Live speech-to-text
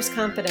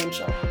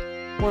Confidential.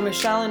 We're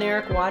Michelle and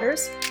Eric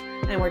Waters,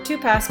 and we're two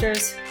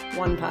pastors,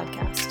 one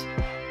podcast.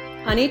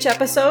 On each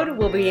episode,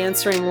 we'll be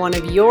answering one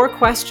of your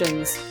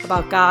questions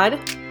about God,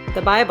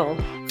 the Bible,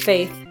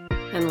 faith,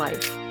 and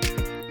life.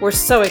 We're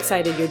so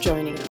excited you're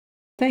joining us.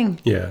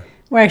 Yeah.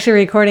 We're actually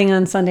recording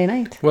on Sunday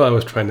night. Well, I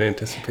was trying to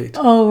anticipate.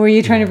 Oh, were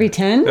you trying to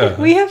pretend?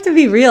 Uh-huh. We have to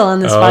be real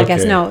on this podcast.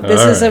 Okay. No,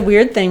 this All is a right.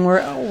 weird thing.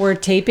 We're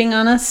taping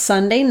on a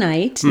Sunday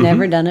night.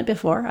 Never done it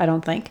before, I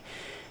don't think.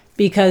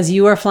 Because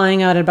you are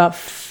flying out at about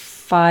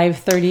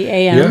 5:30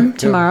 a.m.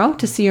 tomorrow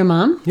to see your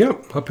mom.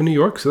 Yep, up in New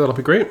York, so that'll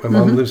be great. My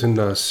mom lives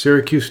in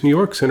Syracuse, New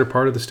York, center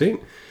part of the state.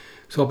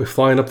 So I'll be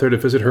flying up there to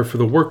visit her for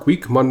the work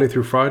week, Monday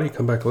through Friday,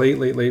 come back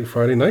late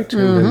Friday night,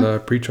 and then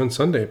preach on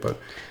Sunday. But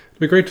it'll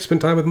be great to spend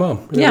time with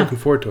Mom. Really looking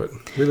forward to it.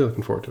 Really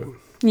looking forward to it.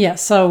 Yeah,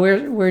 so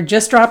we're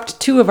just dropped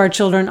two of our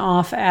children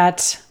off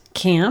at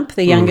camp.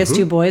 The youngest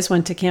two boys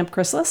went to Camp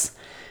Chrysalis,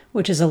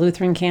 which is a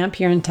Lutheran camp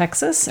here in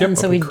Texas. Yep, and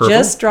so up we in Kerrville.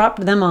 just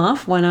dropped them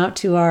off, went out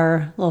to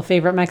our little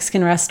favorite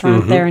Mexican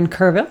restaurant there in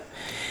Kerrville.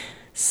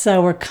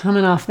 So we're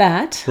coming off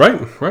that.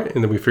 Right.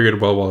 And then we figured,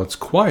 well, while it's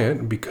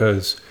quiet,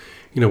 because,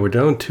 we're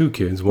down two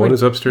kids. One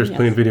is upstairs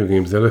playing video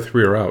games. The other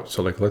three are out.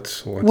 So,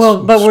 let's But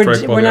we're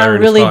strike while the not iron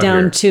is really hot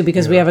down here. two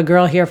because we have a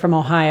girl here from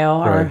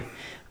Ohio. Right.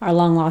 Our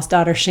long-lost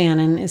daughter,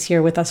 Shannon, is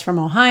here with us from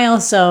Ohio.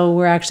 So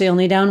we're actually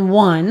only down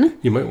one.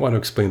 You might want to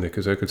explain that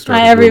because I could start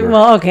a rumor.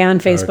 On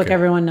Facebook, Okay.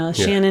 everyone knows.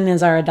 Yeah. Shannon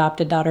is our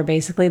adopted daughter,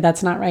 basically.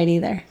 That's not right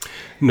either.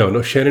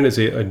 No, Shannon is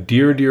a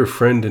dear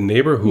friend and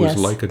neighbor who is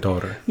like a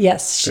daughter.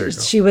 Yes, There you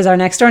go. she was our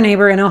next door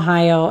neighbor in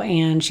Ohio,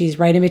 and she's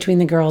right in between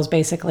the girls,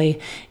 basically.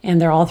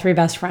 And they're all three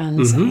best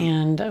friends,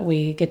 and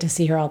we get to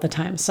see her all the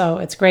time. So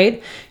it's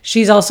great.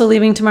 She's also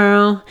leaving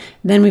tomorrow.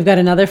 Then we've got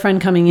another friend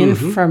coming in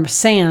from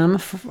Sam,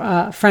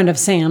 friend of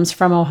Sam's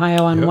from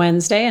Ohio on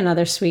Wednesday.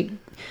 Another sweet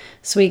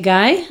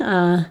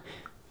guy.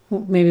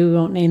 Maybe we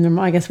won't name them.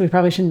 I guess we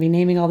probably shouldn't be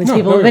naming all these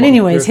people. But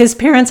anyways, his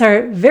parents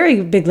are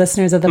very big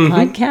listeners of the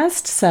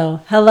podcast. So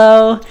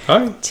hello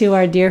to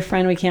our dear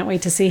friend. We can't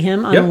wait to see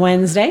him on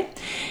Wednesday.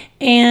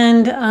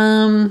 And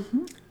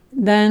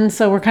then,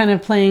 so we're kind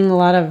of playing a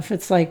lot of,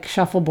 it's like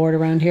shuffleboard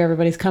around here.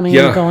 Everybody's coming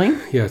and going.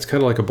 Yeah, it's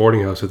kind of like a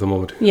boarding house at the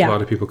moment. Yeah. A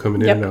lot of people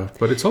coming in and out.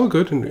 But it's all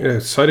good. And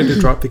excited to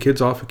drop the kids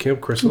off at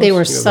Camp Chrysalis. They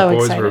were so the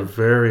boys excited. were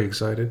very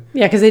excited.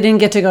 Yeah, because they didn't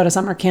get to go to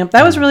summer camp.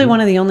 That was really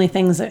one of the only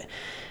things that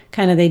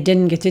kind of they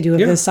didn't get to do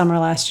this summer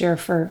last year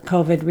for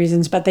COVID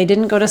reasons. But they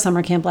didn't go to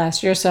summer camp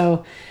last year,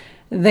 so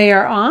they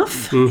are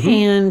off.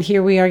 And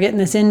here we are getting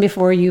this in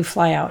before you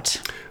fly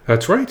out.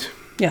 That's right.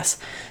 Yes.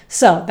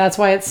 So that's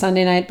why it's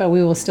Sunday night, but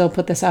we will still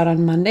put this out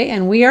on Monday.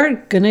 And we are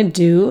going to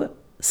do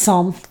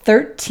Psalm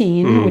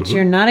 13, which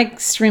you're not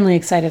extremely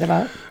excited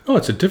about. Oh,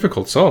 it's a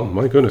difficult psalm.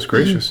 My goodness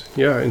gracious.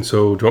 Yeah, and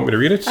so do you want me to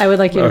read it? I would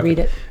like you to read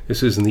it.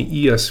 This is in the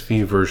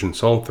ESV version,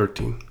 Psalm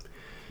 13.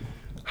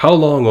 How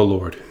long, O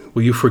Lord,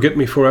 will you forget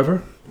me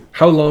forever?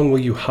 How long will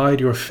you hide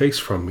your face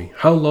from me?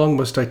 How long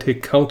must I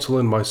take counsel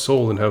in my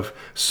soul and have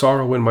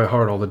sorrow in my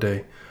heart all the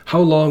day? How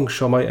long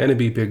shall my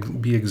enemy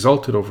be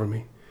exalted over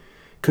me?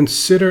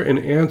 Consider and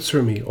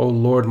answer me, O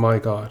Lord my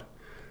God.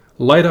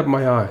 Light up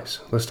my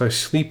eyes, lest I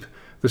sleep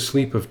the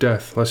sleep of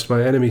death, lest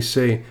my enemies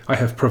say, I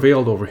have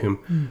prevailed over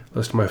him,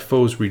 lest my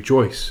foes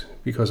rejoice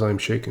because I am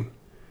shaken.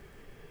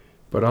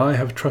 But I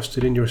have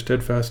trusted in your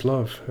steadfast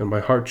love, and my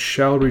heart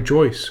shall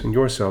rejoice in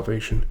your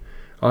salvation.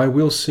 I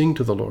will sing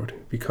to the Lord,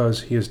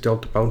 because he has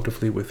dealt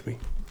bountifully with me.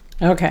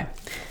 Okay.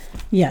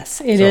 Yes,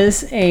 it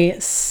is a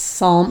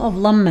psalm of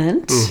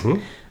lament.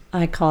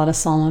 I call it a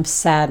psalm of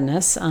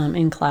sadness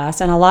in class.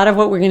 And a lot of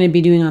what we're going to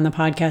be doing on the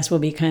podcast will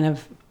be kind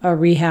of a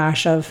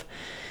rehash of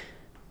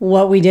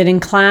what we did in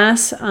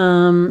class.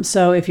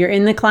 So if you're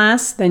in the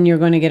class, then you're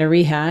going to get a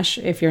rehash.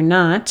 If you're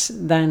not,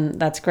 then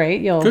that's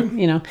great.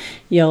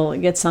 You'll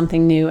get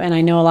something new. And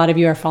I know a lot of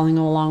you are following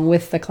along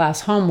with the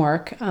class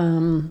homework.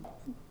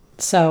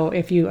 So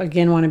if you,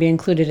 again, want to be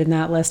included in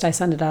that list, I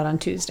send it out on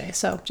Tuesday.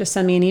 So just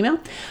send me an email.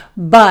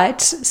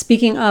 But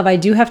speaking of, I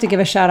do have to give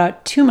a shout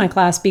out to my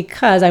class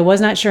because I was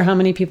not sure how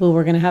many people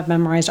were going to have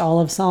memorized all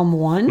of Psalm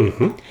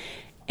 1.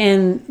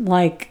 And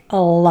like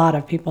a lot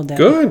of people did.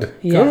 Good.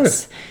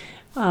 Yes.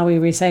 We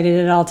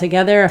recited it all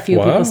together. A few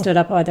people stood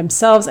up by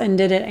themselves and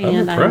did it.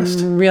 And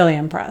I'm really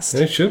impressed.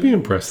 I should be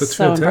impressed. That's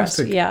so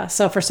fantastic. Impressed. Yeah.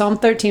 So for Psalm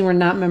 13, we're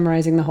not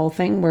memorizing the whole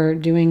thing. We're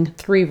doing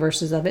 3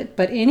 verses of it.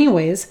 But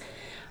anyways,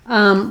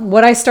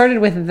 what I started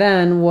with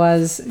then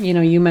was,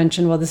 you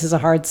mentioned, well, this is a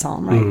hard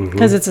psalm, right?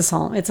 Because it's a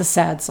psalm. It's a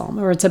sad psalm,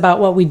 or it's about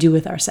what we do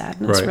with our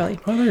sadness, really.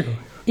 Oh, there you go.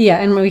 Yeah,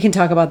 and we can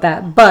talk about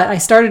that. But I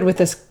started with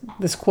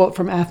this quote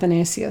from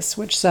Athanasius,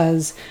 which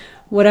says,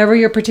 whatever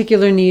your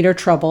particular need or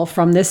trouble,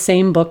 from this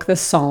same book, the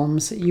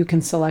Psalms, you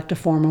can select a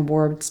form of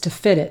words to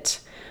fit it.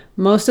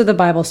 Most of the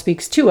Bible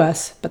speaks to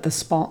us, but the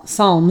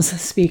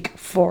Psalms speak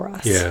for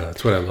us. Yeah,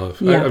 that's what I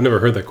love. Yeah. I've never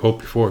heard that quote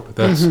before, but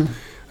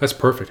that's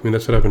perfect. I mean,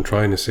 that's what I've been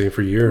trying to say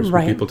for years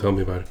when people tell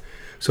me about it.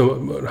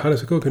 So how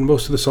does it go again?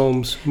 Most of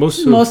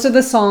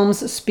the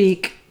Psalms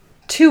speak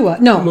to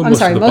us. No, Well, I'm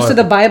sorry. Most of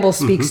the Bible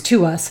Mm-hmm. speaks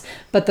to us,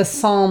 but the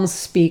Psalms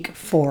speak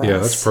for us. Yeah,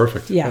 that's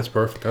perfect. Yeah. That's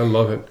perfect. I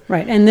love it.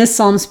 Right. And this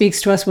Psalm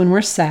speaks to us when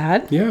we're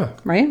sad. Yeah.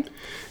 Right?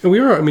 And we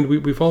are, I mean,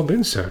 we've all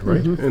been sad,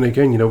 right? Mm-hmm. And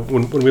again,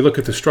 when we look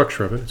at the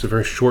structure of it, it's a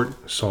very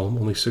short psalm,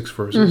 only 6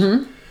 verses.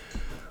 Mm-hmm.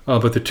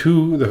 But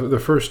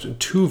the first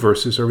 2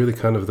 verses are really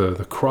kind of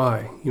the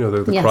cry,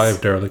 the Yes. cry of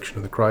dereliction,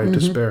 or the cry of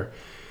despair.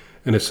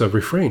 And it's a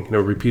refrain,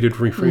 repeated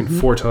refrain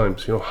 4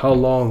 times. How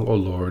long, O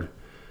Lord,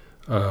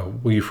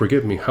 will you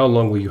forget me? How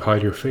long will you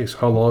hide your face?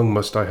 How long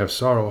must I have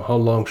sorrow? How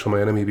long shall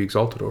my enemy be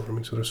exalted over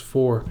me? So there's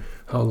 4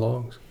 how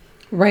longs.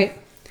 Right.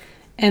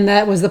 And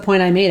that was the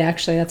point I made,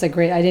 actually. I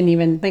didn't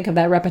even think of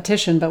that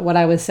repetition, but what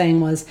I was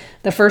saying was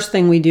the first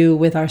thing we do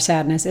with our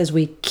sadness is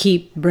we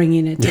keep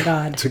bringing it to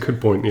God. That's a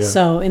good point, yeah.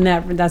 So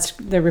that's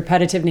the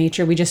repetitive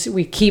nature. We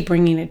keep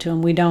bringing it to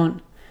him. We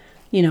don't,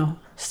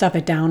 stuff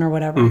it down or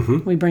whatever.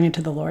 We bring it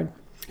to the Lord.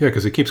 Yeah,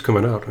 because it keeps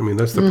coming out. I mean,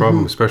 that's the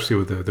problem, especially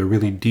with the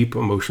really deep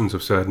emotions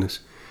of sadness,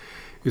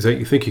 is that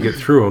you think you get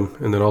through them,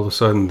 and then all of a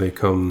sudden they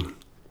come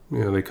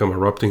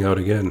erupting out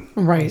again.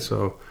 Right. And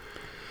so,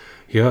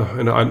 yeah,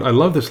 and I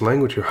love this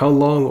language here. How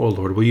long, O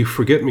Lord, will you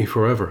forget me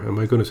forever? And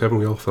my goodness, haven't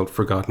we all felt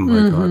forgotten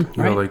by God?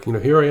 right.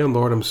 Here I am,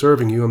 Lord, I'm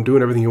serving you, I'm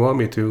doing everything you want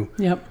me to.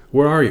 Yep.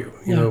 Where are you?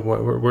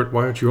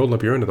 Why aren't you holding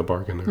up your end of the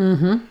bargain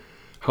there?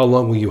 How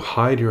long will you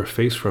hide your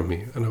face from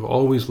me? And I've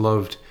always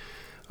loved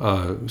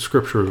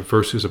scripture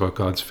verses about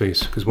God's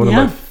face, because one of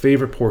my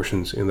favorite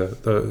portions in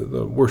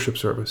the worship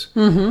service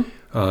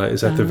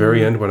is at the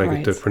very end when I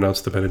get to pronounce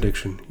the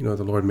benediction.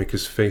 The Lord make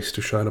his face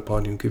to shine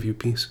upon you and give you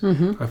peace.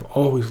 I've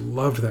always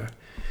loved that.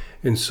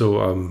 And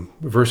so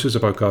verses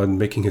about God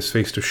making his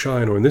face to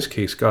shine, or in this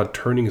case, God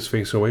turning his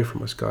face away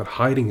from us, God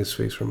hiding his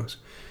face from us,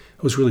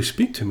 those really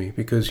speak to me,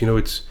 because,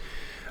 it's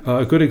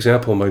a good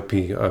example might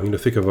be,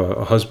 think of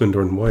a husband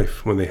or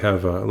wife when they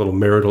have a little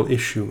marital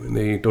issue and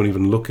they don't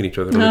even look at each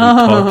other, they don't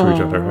even talk to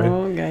each other, right?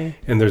 Okay.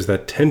 And there's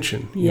that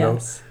tension,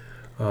 Yes.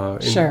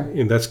 Sure.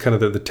 And that's kind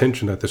of the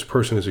tension that this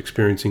person is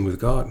experiencing with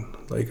God.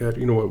 Like, why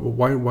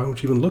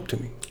don't you even look to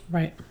me?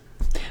 Right.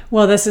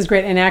 Well, this is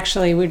great. And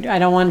actually, I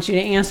don't want you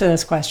to answer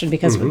this question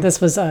because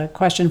this was a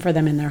question for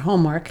them in their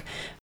homework.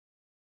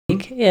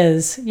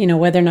 Is,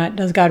 whether or not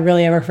does God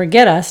really ever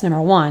forget us,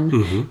 number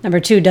 1. Number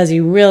 2, does he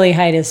really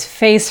hide his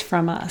face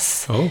from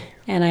us? Oh.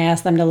 And I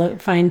asked them to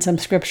find some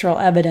scriptural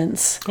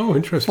evidence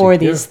interesting. for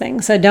these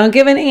things. So don't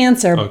give an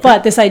answer,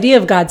 but this idea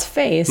of God's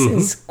face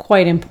is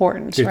quite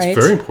important, right? It's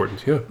very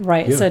important, yeah.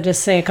 Right, yeah. so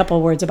just say a couple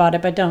of words about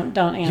it, but don't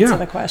answer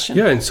the question.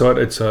 Yeah, and so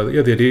it's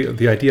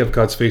the idea of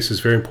God's face is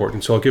very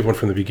important. So I'll give one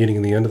from the beginning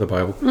and the end of the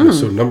Bible.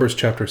 So Numbers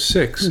chapter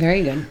 6.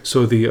 Very good.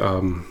 So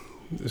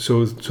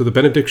So the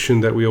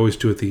benediction that we always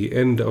do at the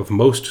end of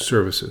most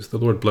services: the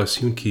Lord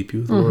bless you and keep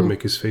you. The Lord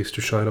make his face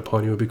to shine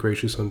upon you and be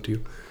gracious unto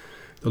you.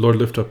 The Lord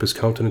lift up his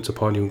countenance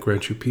upon you and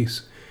grant you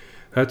peace.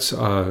 That's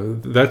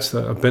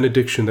a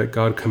benediction that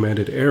God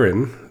commanded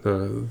Aaron,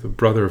 the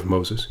brother of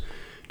Moses,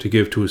 to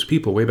give to his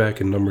people way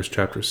back in Numbers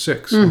chapter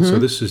 6. And so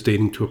this is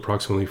dating to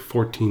approximately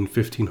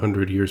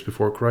 1,500 years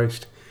before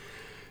Christ.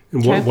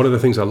 And one of the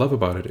things I love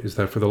about it is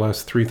that for the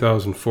last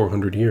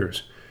 3,400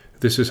 years,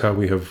 this is how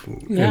we have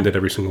ended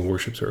every single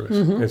worship service.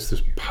 It's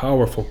this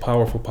powerful,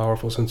 powerful,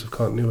 powerful sense of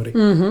continuity.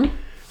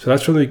 So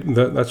that's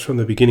from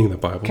the beginning of the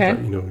Bible. Okay.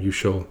 That, you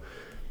shall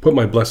put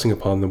my blessing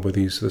upon them with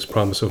this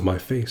promise of my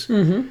face.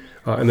 And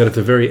then at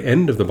the very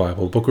end of the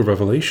Bible, Book of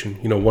Revelation,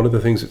 one of the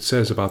things it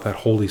says about that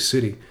holy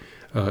city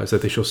is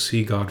that they shall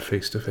see God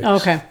face to face.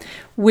 Okay,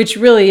 which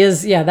really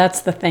is,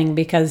 that's the thing,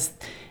 because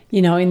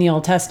in the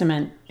Old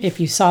Testament, if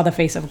you saw the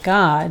face of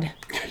God,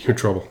 you're in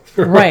trouble.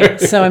 Right.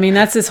 So,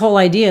 that's this whole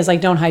idea is like,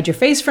 don't hide your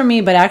face from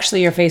me, but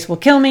actually your face will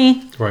kill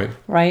me. Right.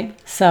 Right.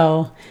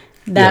 So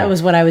that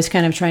was what I was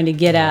kind of trying to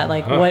get at,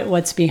 like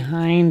what's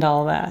behind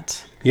all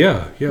that.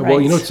 Yeah. Yeah.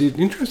 Right. Well, it's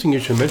interesting you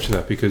should mention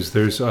that, because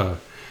there's,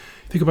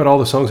 think about all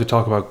the songs that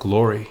talk about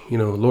glory,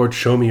 Lord,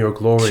 show me your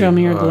glory. Show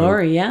me your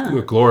glory.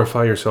 Yeah.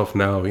 Glorify yourself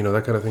now,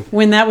 that kind of thing.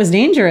 When that was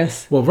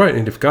dangerous. Well, right.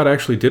 And if God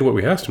actually did what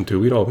we asked him to,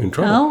 we'd all be in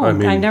trouble. Oh,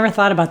 I never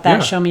thought about that.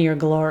 Yeah. Show me your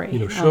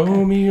glory.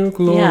 Show me your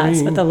glory.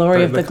 Yes, but the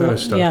glory of the kind of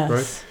stuff,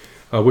 yes.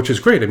 right? Which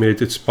is great.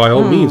 It's by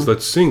all means,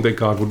 let's sing that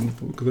God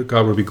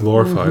would be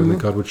glorified and that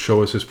God would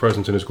show us his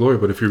presence and his glory.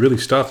 But if you really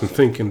stop and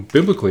think, and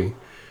biblically,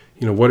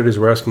 what it is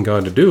we're asking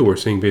God to do, we're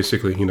saying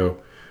basically,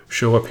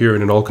 show up here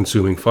in an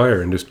all-consuming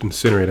fire and just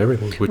incinerate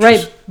everything, which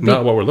is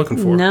not what we're looking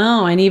for.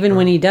 No, and even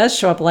when he does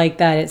show up like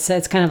that,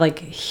 it's kind of like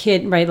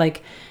hidden, right?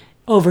 Like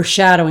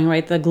overshadowing,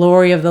 right? The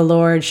glory of the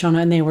Lord shone,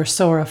 and they were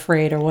sore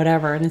afraid or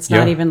whatever. And it's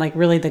not even like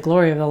really the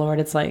glory of the Lord.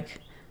 It's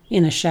like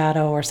in a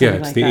shadow or something like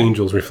that. Yeah, it's the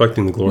angels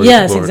reflecting the glory of the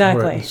Lord. Yes,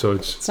 exactly. Right. So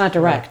it's not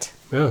direct.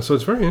 Yeah, so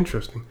it's very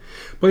interesting.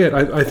 But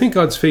yeah, I think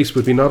God's face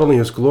would be not only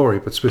his glory,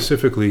 but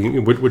specifically,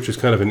 which is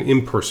kind of an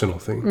impersonal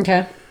thing.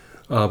 Okay.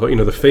 But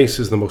the face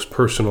is the most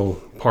personal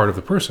part of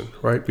the person,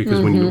 right? Because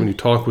when you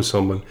talk with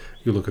someone,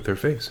 you look at their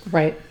face.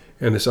 Right.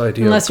 And this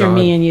idea unless of God, you're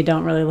me and you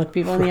don't really look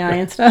people in the eye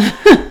and stuff.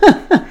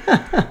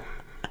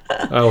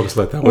 I'll just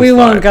let that one We slide.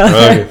 won't go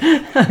there.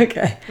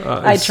 Okay.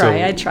 I try.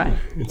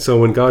 And so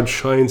when God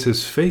shines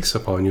his face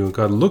upon you and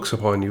God looks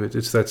upon you,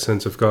 it's that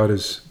sense of God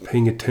is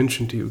paying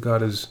attention to you.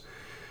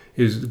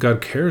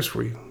 God cares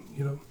for you,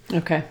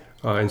 Okay.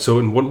 And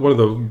so one of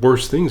the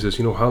worst things is,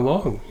 how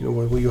long?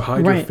 Will you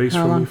hide your face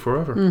from me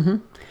forever? Mm-hmm.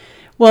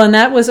 Well, and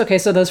that was, okay,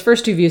 so those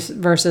first two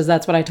verses,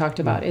 that's what I talked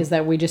about, is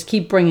that we just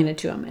keep bringing it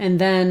to him. And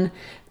then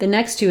the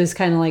next two is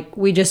kind of like,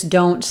 we just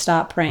don't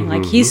stop praying.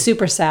 Like, he's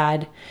super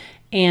sad,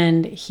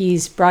 and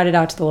he's brought it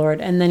out to the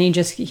Lord, and then he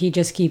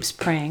just keeps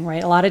praying,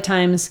 right? A lot of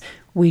times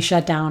we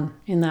shut down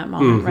in that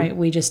moment, right?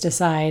 We just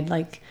decide,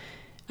 like,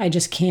 I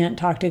just can't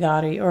talk to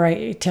God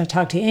or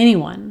talk to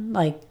anyone.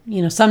 Like,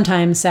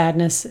 sometimes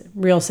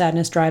real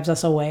sadness drives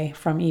us away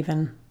from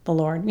even the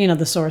Lord,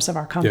 the source of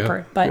our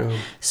comfort.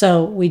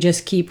 So we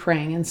just keep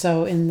praying. And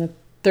so in the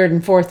third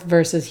and fourth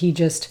verses, he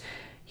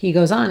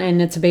goes on,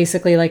 and it's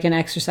basically like an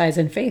exercise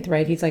in faith,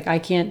 right? He's like, I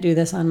can't do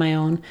this on my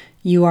own.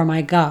 You are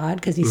my God.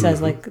 Because he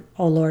says, like,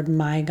 oh Lord,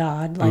 my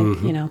God,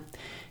 like,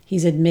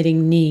 he's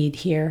admitting need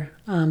here.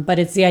 But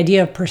it's the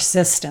idea of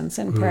persistence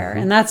in prayer.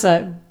 And that's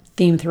a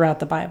theme throughout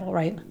the Bible,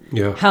 right?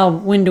 Yeah.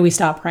 When do we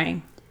stop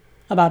praying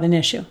about an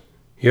issue?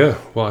 Yeah,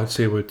 well, I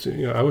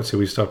would say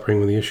we stop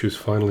praying when the issue is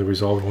finally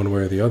resolved one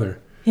way or the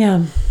other.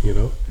 Yeah.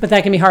 But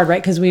that can be hard,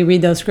 right? Because we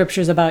read those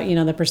scriptures about,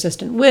 the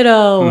persistent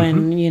widow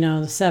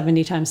and,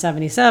 70 times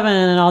 77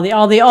 and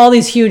all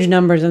these huge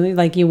numbers. And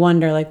like, you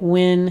wonder, like,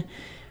 when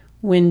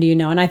do you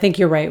know? And I think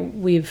you're right.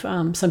 We've,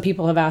 some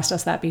people have asked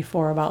us that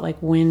before about, like,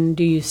 when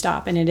do you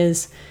stop? And it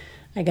is,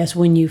 I guess,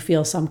 when you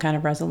feel some kind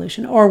of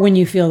resolution, or when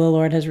you feel the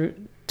Lord has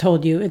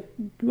told you,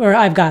 or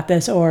I've got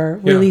this, or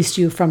released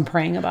you from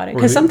praying about it.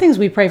 Because some things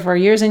we pray for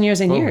years and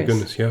years and years. Oh, my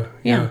goodness,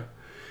 yeah.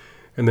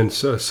 And then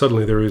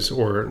suddenly there is,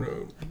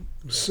 or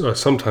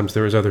sometimes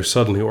there is either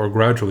suddenly or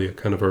gradually a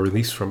kind of a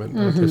release from it.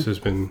 This has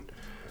been,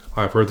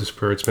 I've heard this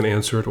prayer, it's been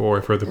answered, or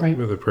I've heard the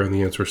prayer and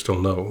the answer is still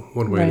no,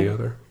 one way or the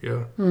other.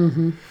 Yeah.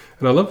 And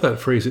I love that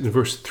phrase in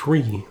verse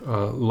 3,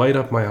 light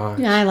up my eyes.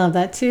 Yeah, I love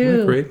that too. Isn't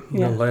that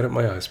great? Light up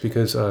my eyes.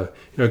 Because,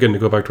 again, to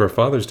go back to our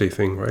Father's Day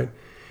thing, right?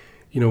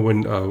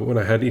 When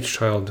I had each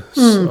child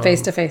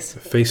face to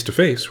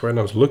face, right, and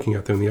I was looking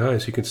at them in the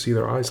eyes, you could see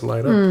their eyes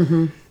light up,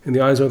 and the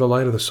eyes are the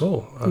light of the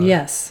soul.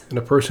 Yes. And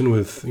a person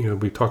with,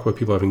 we talk about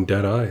people having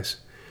dead eyes.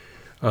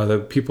 The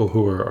people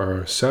who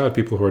are sad,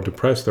 people who are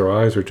depressed, their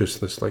eyes are just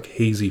this like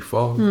hazy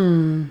fog,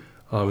 and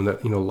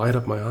that light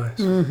up my eyes.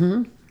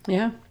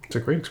 Yeah, it's a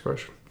great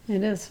expression.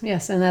 It is,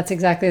 yes, and that's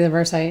exactly the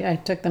verse I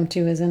took them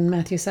to, is in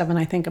Matthew 7.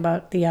 I think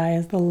about the eye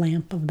as the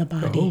lamp of the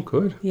body. Oh,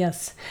 good.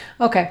 Yes.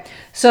 Okay.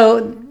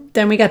 So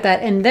then we got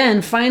that, and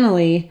then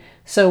finally,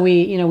 so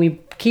we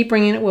keep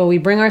bringing it. Well, we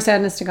bring our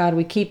sadness to God.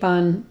 We keep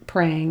on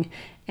praying,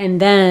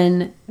 and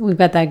then we've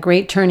got that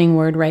great turning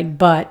word, right?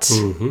 But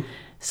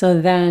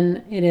so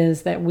then it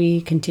is that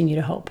we continue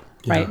to hope.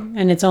 Right.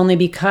 And it's only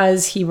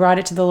because he brought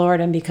it to the Lord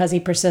and because he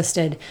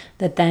persisted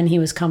that then he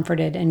was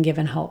comforted and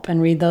given hope.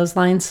 And read those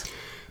lines.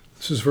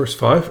 This is verse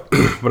 5.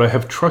 But I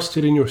have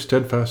trusted in your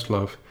steadfast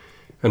love,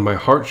 and my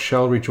heart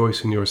shall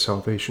rejoice in your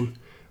salvation.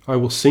 I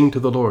will sing to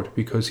the Lord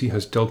because he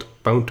has dealt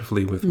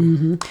bountifully with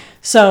me.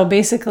 So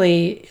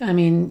basically, I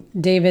mean,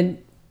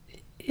 David,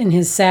 in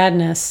his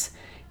sadness,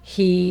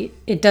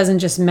 it doesn't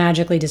just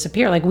magically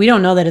disappear. Like, we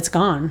don't know that it's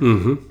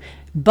gone.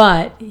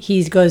 But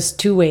he goes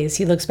two ways.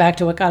 He looks back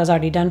to what God has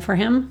already done for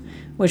him,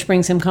 which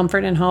brings him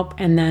comfort and hope,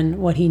 and then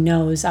what he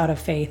knows out of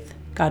faith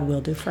God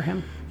will do for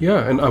him.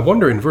 Yeah, and I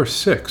wonder in verse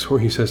 6 where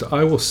he says,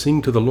 I will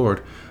sing to the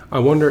Lord. I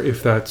wonder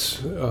if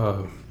that's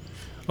a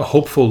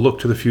hopeful look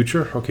to the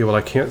future. Okay, well,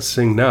 I can't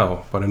sing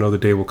now, but I know the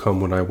day will come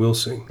when I will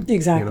sing.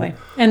 Exactly.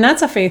 And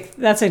that's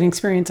an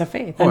experience of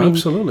faith. Oh, I mean,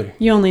 absolutely.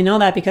 You only know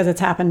that because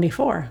it's happened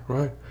before.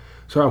 Right.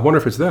 So I wonder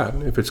if it's that,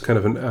 if it's kind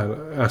of an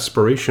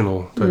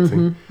aspirational type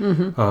thing,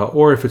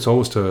 or if it's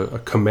almost a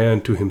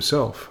command to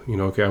himself.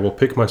 Okay, I will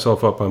pick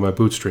myself up by my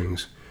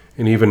bootstrings,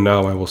 and even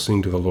now I will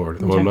sing to the Lord,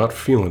 though I'm not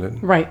feeling it.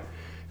 Right,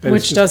 and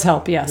which does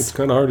help, yes. It's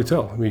kind of hard to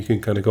tell. I mean, you can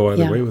kind of go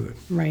either way with it.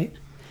 Right,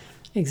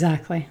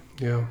 exactly.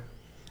 Yeah.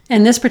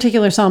 And this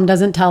particular psalm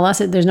doesn't tell us,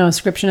 there's no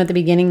inscription at the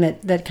beginning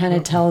that kind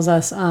of tells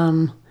us...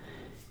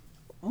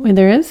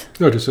 there is?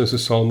 No, it just says a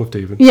Psalm of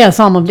David. Yeah,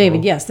 Psalm of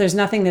David, yes. There's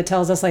nothing that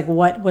tells us, like,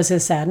 what was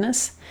his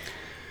sadness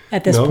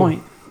at this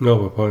point.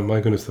 No, but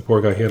my goodness, the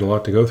poor guy, he had a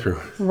lot to go through.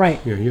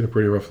 Right. Yeah, he had a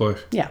pretty rough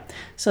life. Yeah.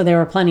 So there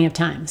were plenty of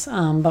times,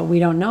 but we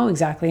don't know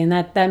exactly. And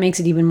that makes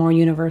it even more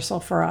universal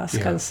for us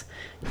because,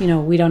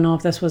 we don't know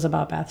if this was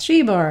about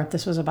Bathsheba or if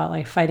this was about,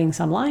 like, fighting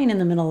some lion in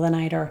the middle of the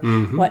night or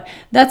what.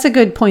 That's a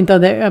good point,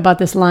 though, about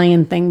this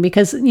lion thing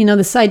because,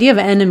 this idea of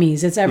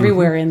enemies, it's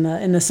everywhere in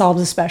the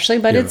Psalms especially,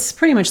 but it's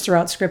pretty much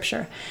throughout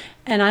Scripture.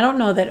 And I don't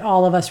know that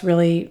all of us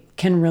really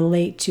can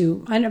relate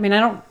to, I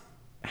don't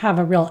have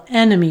a real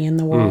enemy in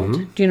the world.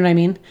 Do you know what I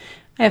mean?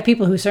 I have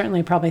people who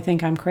certainly probably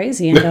think I'm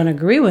crazy and don't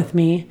agree with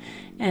me,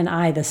 and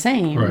I the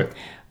same. Right.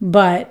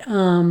 But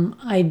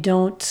I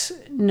don't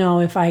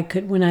know if I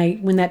could,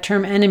 when that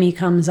term enemy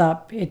comes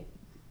up, it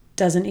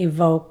doesn't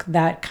evoke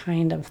that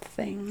kind of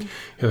thing.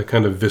 Yeah, that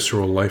kind of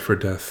visceral life or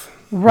death.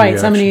 Right. Reaction.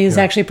 Somebody is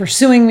actually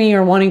pursuing me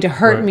or wanting to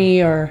hurt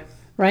me or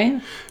right?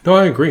 No,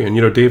 I agree. And,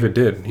 David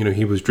did.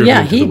 He was driven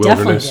into he the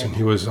wilderness definitely and did.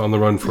 he was on the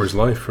run for his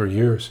life for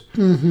years.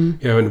 Mm-hmm.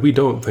 Yeah, and we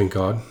don't, thank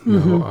God.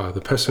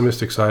 The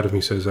pessimistic side of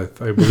me says I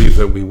believe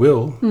that we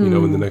will,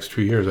 in the next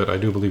few years. That I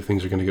do believe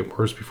things are going to get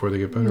worse before they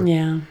get better.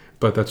 Yeah.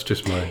 But that's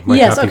just my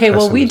Yes, happy okay,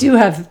 well, we pessimism. do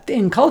have,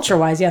 in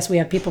culture-wise, yes, we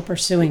have people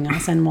pursuing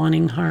us and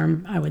wanting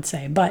harm, I would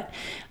say. But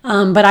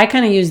I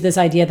kind of use this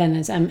idea then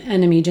as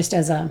enemy just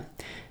as a,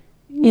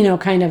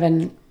 kind of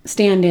an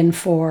stand-in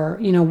for,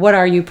 what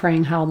are you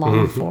praying how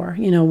long for?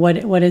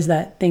 What is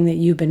that thing that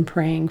you've been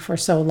praying for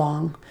so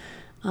long?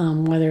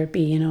 Whether it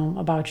be,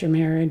 about your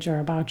marriage or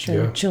about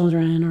your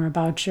children or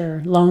about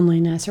your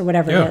loneliness or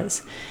whatever it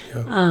is.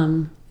 Yeah.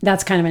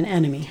 That's kind of an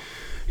enemy.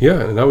 Yeah,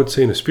 and I would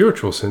say in a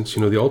spiritual sense,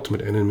 the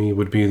ultimate enemy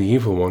would be the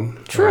evil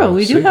one. True,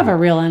 we do Satan. have a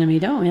real enemy,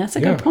 don't we? That's a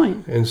good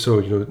point. And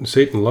so,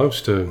 Satan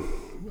loves to,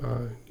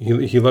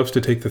 he loves to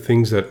take the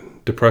things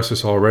that depress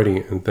us already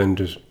and then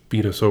just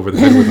beat us over the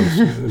head with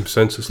them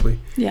senselessly.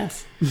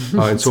 Yes.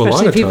 And so Especially a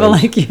lot of people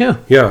times, like you.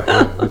 Yeah,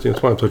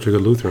 that's why I'm such a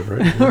good Lutheran,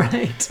 right?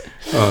 Right.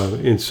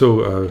 And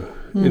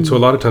so a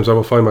lot of times I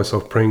will find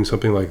myself praying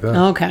something like that.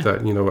 Okay. That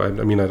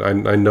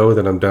I know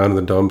that I'm down in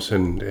the dumps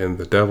and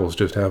the devil's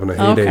just having a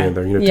heyday, Okay. and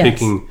they're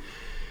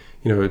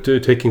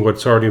Yes. taking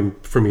what's already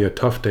for me a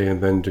tough day and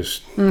then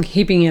just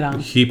Heaping it on.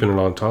 heaping it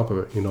on top of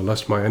it.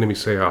 Lest my enemies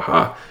say,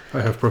 "Aha!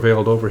 I have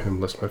prevailed over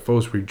him." Lest my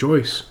foes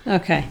rejoice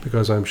Okay.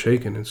 because I'm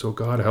shaken. And so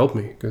God help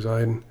me because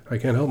I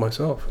can't help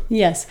myself.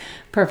 Yes.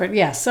 Perfect.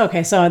 Yes.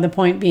 Okay. So the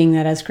point being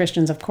that as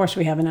Christians, of course,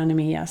 we have an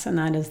enemy, yes, and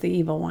that is the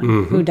evil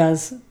one who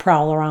does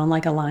prowl around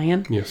like a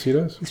lion. Yes, he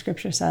does. The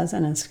scripture says,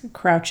 and is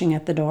crouching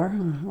at the door.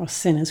 Well,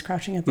 sin is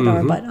crouching at the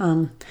door, but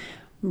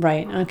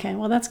right. Okay.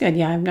 Well, that's good.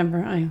 Yeah,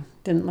 I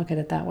didn't look at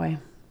it that way.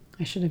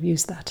 I should have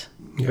used that.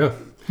 Yeah.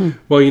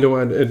 Well,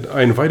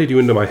 I invited you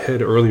into my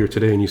head earlier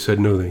today, and you said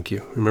no, thank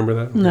you. Remember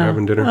that? We were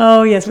having dinner.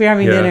 Oh, yes, we are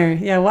having Yeah. dinner.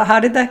 Yeah. Well, how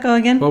did that go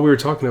again? While we were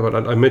talking about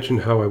it, I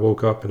mentioned how I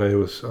woke up and I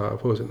was,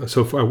 what was it?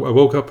 So I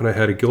woke up and I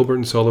had a Gilbert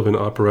and Sullivan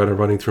operetta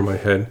running through my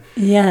head.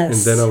 Yes.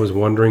 And then I was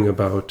wondering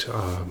about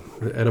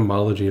the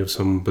etymology of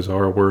some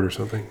bizarre word or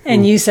something.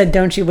 And you said,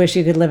 "Don't you wish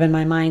you could live in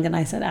my mind?" And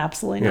I said,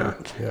 "Absolutely Yeah,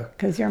 not." yeah.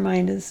 Because your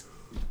mind is.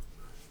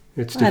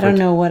 It's I different.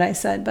 don't know what I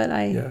said, but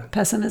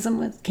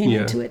pessimism came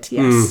Yeah. into it.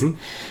 Yes,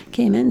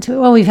 came into it.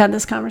 Well, we've had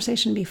this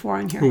conversation before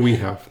on here. We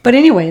have. But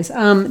anyways,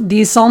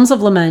 these Psalms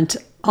of Lament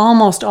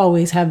almost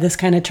always have this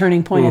kind of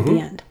turning point at the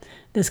end.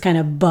 This kind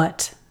of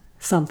but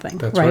something,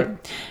 That's right?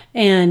 right.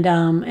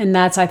 And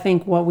that's, I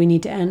think, what we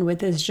need to end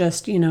with is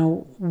just,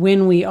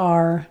 when we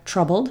are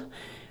troubled,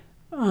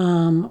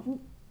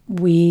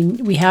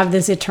 we have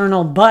this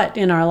eternal but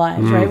in our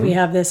lives, right? We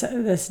have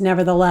this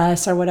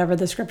nevertheless, or whatever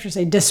the scriptures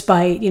say,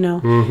 despite,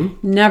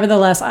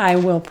 nevertheless, I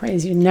will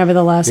praise you.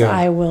 Nevertheless,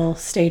 I will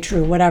stay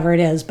true, whatever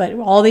it is. But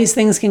all these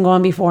things can go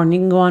on before, and you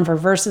can go on for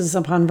verses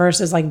upon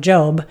verses like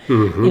Job,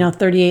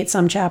 38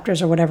 some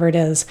chapters or whatever it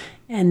is.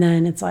 And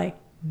then it's like,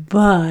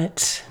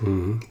 but.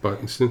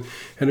 But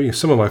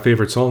some of my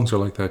favorite songs are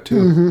like that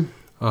too.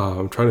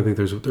 I'm trying to think.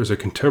 There's a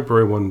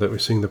contemporary one that we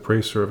sing the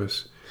praise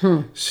service.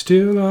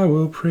 Still I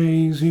will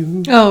praise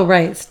you. Oh,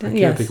 right. I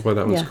can't think of what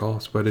that one's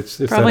called, but it's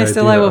Probably that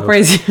Still idea I Will of-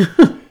 Praise You.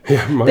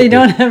 Yeah, it might They be.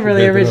 don't have really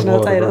They don't have original all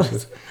the titles.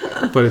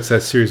 verses. But it's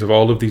that series of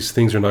all of these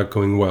things are not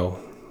going well.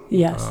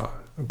 Yes.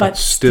 But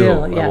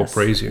still, I will yes.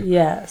 praise you.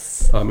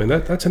 Yes. And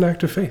that's an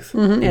act of faith.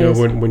 it is.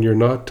 When you're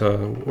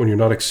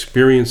not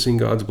experiencing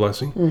God's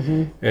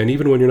blessing, and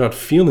even when you're not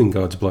feeling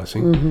God's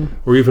blessing,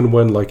 or even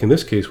when, like in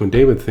this case, when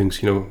David thinks,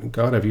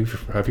 God, have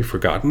you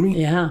forgotten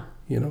me? Yeah.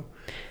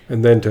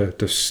 And then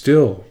to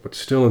still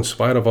in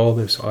spite of all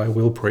this, I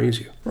will praise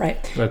you.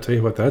 Right. And I tell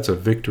you what, that's a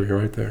victory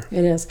right there.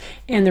 It is.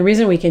 And the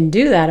reason we can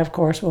do that, of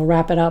course, we'll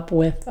wrap it up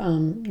with,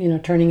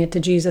 turning it to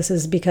Jesus,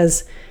 is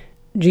because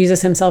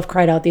Jesus himself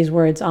cried out these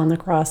words on the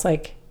cross,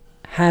 like,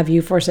 have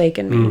you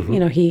forsaken me?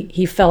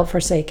 He felt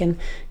forsaken.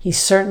 He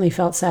certainly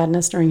felt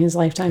sadness during his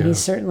lifetime. He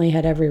certainly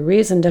had every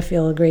reason to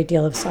feel a great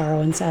deal of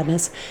sorrow and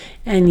sadness.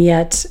 And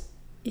yet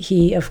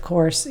he, of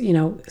course,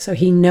 so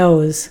he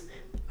knows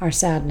our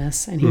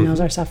sadness and he knows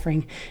our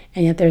suffering.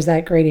 And yet there's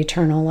that great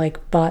eternal,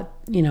 but,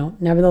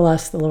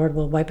 nevertheless, the Lord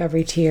will wipe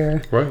every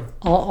tear. Right.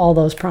 All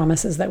those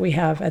promises that we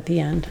have at the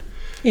end.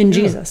 In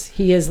Jesus,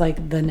 he is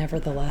like the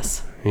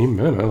nevertheless.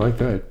 Amen. I like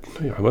that.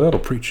 Yeah, well,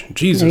 that'll preach.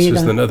 Jesus There you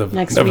is go. the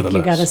Next nevertheless.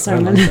 week you got a I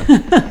sermon. like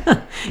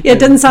that. Yeah, it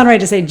doesn't sound right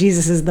to say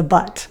Jesus is the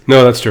but.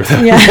 No, that's true.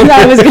 Yeah,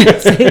 I was going to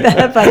say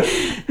that, but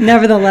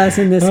nevertheless,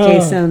 in this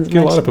case, sounds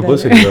get a much lot of better.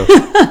 publicity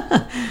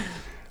though.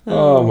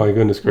 Oh my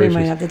goodness We gracious!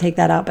 might have to take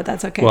that out, but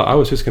that's okay. Well, I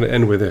was just going to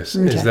end with this: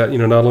 Okay. is that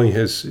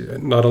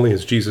not only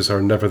is Jesus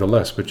our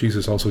nevertheless, but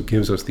Jesus also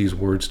gives us these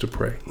words to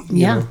pray.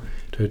 Yeah.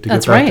 To get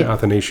That's back right. to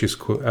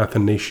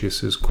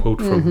Athanasius's quote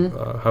from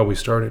how we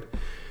started,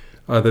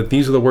 that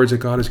these are the words that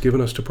God has given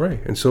us to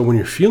pray. And so when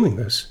you're feeling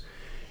this,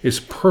 it's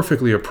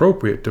perfectly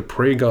appropriate to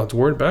pray God's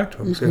word back to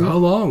him. Say, how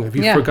long? Have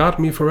you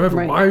forgotten me forever?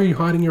 Right. Why are you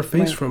hiding your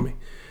face from me?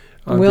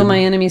 Will my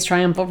enemies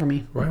triumph over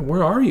me? Right,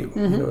 where are you?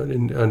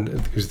 And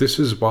because this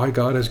is why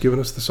God has given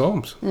us the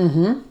Psalms.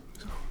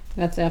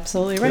 That's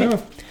absolutely right.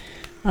 Yeah.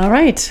 All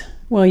right.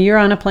 Well, you're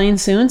on a plane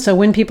soon, so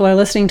when people are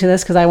listening to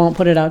this, because I won't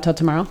put it out till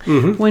tomorrow,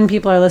 when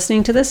people are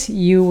listening to this,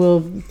 you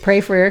will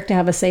pray for Eric to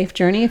have a safe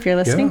journey if you're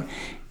listening.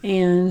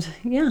 And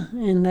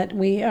and that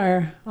we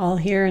are all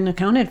here and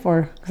accounted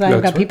for. Because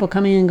I've got people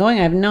coming and going.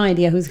 I have no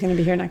idea who's going to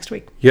be here next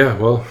week. Yeah,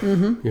 well,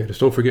 just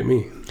don't forget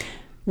me.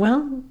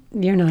 Well,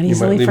 you're not You might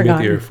easily leave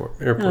forgotten. me at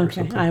the airport Okay, or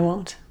something. I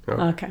won't.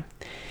 Oh.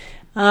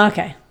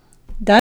 Okay.